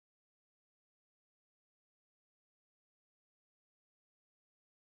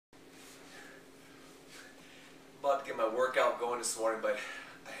my workout going this morning, but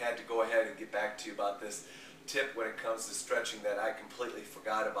I had to go ahead and get back to you about this tip when it comes to stretching that I completely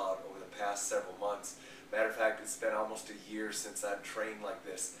forgot about over the past several months. Matter of fact, it's been almost a year since I've trained like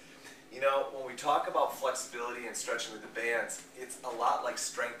this. You know, when we talk about flexibility and stretching with the bands, it's a lot like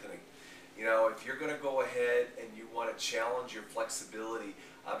strengthening. You know, if you're going to go ahead and you want to challenge your flexibility,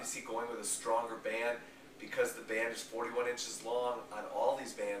 obviously going with a stronger band, because the band is 41 inches long on all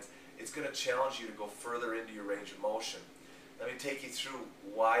these bands, it's going to challenge you to go further into your range of motion. Let me take you through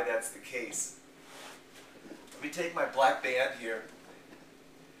why that's the case. Let me take my black band here.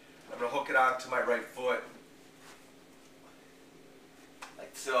 I'm going to hook it onto my right foot,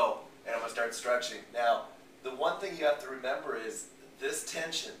 like so, and I'm going to start stretching. Now, the one thing you have to remember is this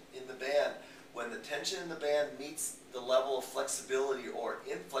tension in the band, when the tension in the band meets the level of flexibility or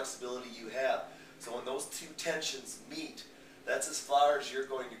inflexibility you have, so when those two tensions meet, that's as far as you're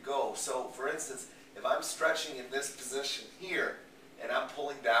going to go. So, for instance, if I'm stretching in this position here and I'm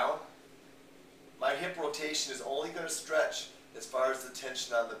pulling down, my hip rotation is only going to stretch as far as the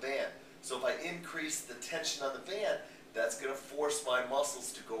tension on the band. So if I increase the tension on the band, that's going to force my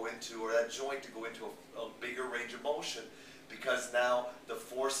muscles to go into, or that joint to go into a bigger range of motion, because now the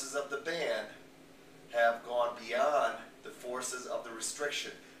forces of the band have gone beyond the forces of the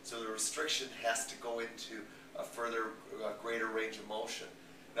restriction. So the restriction has to go into a further, greater range of motion.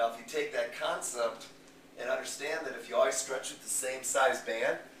 Now if you take that concept and understand that if you always stretch with the same size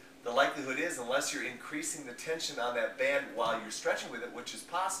band, the likelihood is, unless you're increasing the tension on that band while you're stretching with it, which is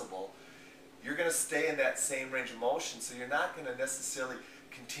possible, you're going to stay in that same range of motion, so you're not going to necessarily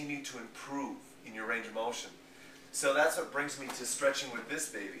continue to improve in your range of motion. So that's what brings me to stretching with this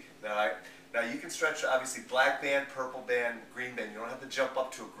baby. Now you can stretch obviously black band, purple band, green band. You don't have to jump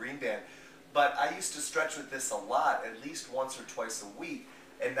up to a green band. But I used to stretch with this a lot, at least once or twice a week,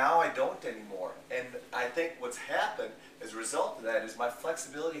 and now I don't anymore. And I think what's happened as a result of that is my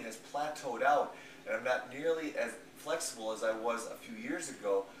flexibility has plateaued out, and I'm not nearly as flexible as I was a few years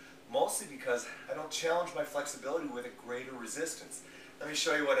ago, mostly because I don't challenge my flexibility with a greater resistance. Let me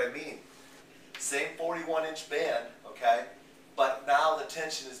show you what I mean. Same 41-inch band, okay, but now the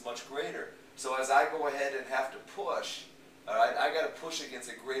tension is much greater. So as I go ahead and have to push, all right, I got to push against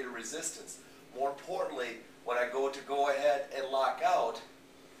a greater resistance. More importantly, when I go ahead and lock out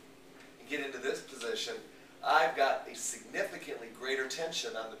and get into this position, I've got a significantly greater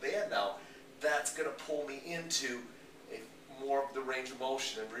tension on the band now. That's going to pull me into more of the range of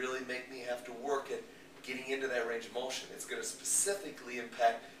motion and really make me have to work at getting into that range of motion. It's going to specifically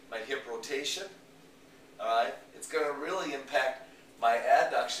impact my hip rotation. All right, it's going to really impact my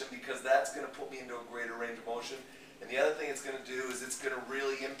adduction, because that's going to put me into a greater range of motion. And the other thing it's going to do is it's going to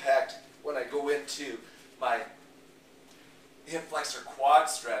really impact when I go into my hip flexor quad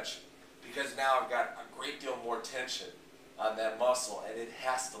stretch, because now I've got a great deal more tension on that muscle and it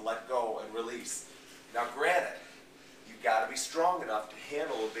has to let go and release. Now granted, you've got to be strong enough to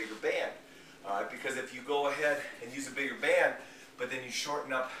handle a bigger band, because if you go ahead and use a bigger band, but then you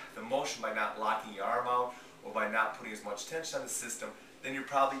shorten up the motion by not locking your arm out or by not putting as much tension on the system, then you're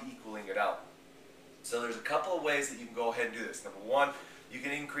probably equaling it out. So there's a couple of ways that you can go ahead and do this. Number one, you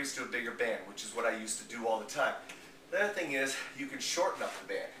can increase to a bigger band, which is what I used to do all the time. The other thing is you can shorten up the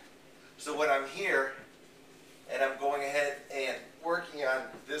band. So when I'm here and I'm going ahead and working on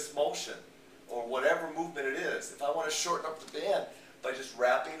this motion or whatever movement it is, if I want to shorten up the band by just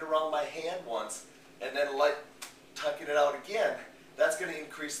wrapping it around my hand once and then tucking it out again, that's going to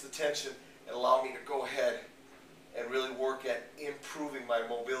increase the tension and allow me to go ahead and really work at improving my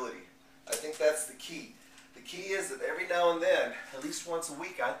mobility. I think that's the key. The key is that every now and then, at least once a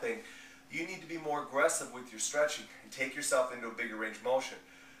week, I think, you need to be more aggressive with your stretching and take yourself into a bigger range of motion.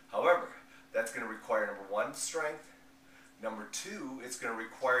 However, that's going to require, number one, strength. Number two, it's going to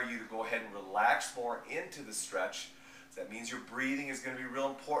require you to go ahead and relax more into the stretch. So that means your breathing is going to be real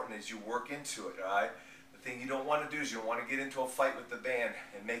important as you work into it, all right? The thing you don't want to do is you don't want to get into a fight with the band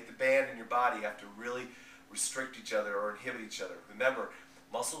and make the band and your body have to really restrict each other or inhibit each other. Remember,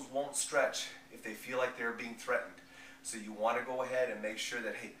 muscles won't stretch if they feel like they're being threatened. So you want to go ahead and make sure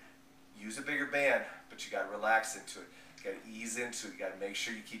that, hey, use a bigger band, but you got to relax into it. You got to ease into it. You got to make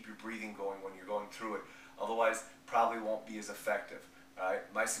sure you keep your breathing going when you're going through it. Otherwise, probably won't be as effective. All right?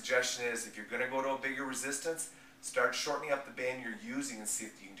 My suggestion is, if you're going to go to a bigger resistance, start shortening up the band you're using and see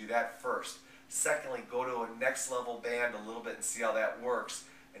if you can do that first. Secondly, go to a next level band a little bit and see how that works.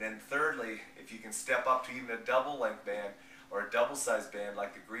 And then thirdly, if you can step up to even a double length band or a double size band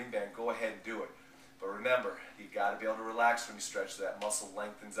like the green band, go ahead and do it. But remember, you got to be able to relax when you stretch so that muscle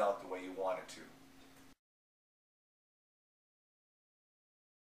lengthens out the way you want it to.